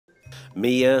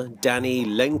Mia, Danny,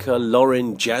 Lenka,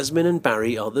 Lauren, Jasmine and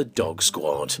Barry are the dog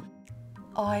squad.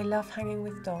 I love hanging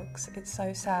with dogs. It's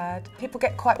so sad. People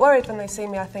get quite worried when they see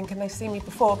me, I think, and they've seen me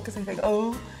before because they think,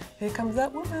 oh, here comes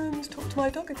that woman to talk to my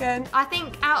dog again. I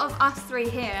think out of us three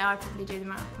here, I probably do the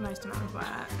most amount of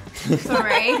work.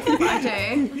 Sorry, but I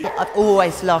do. I've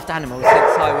always loved animals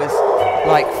since I was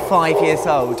like 5 years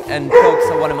old, and dogs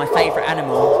are one of my favourite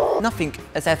animals. Nothing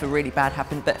has ever really bad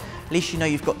happened, but at least you know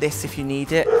you've got this if you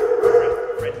need it.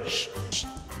 Shh, shh.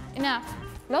 Enough.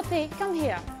 Lottie, come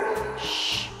here.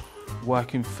 Shh.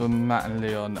 Working for Matt and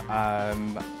Leon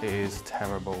is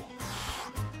terrible.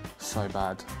 So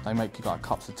bad. They make you like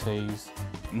cups of teas,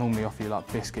 normally offer you like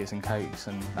biscuits and cakes,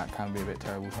 and that can be a bit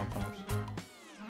terrible sometimes.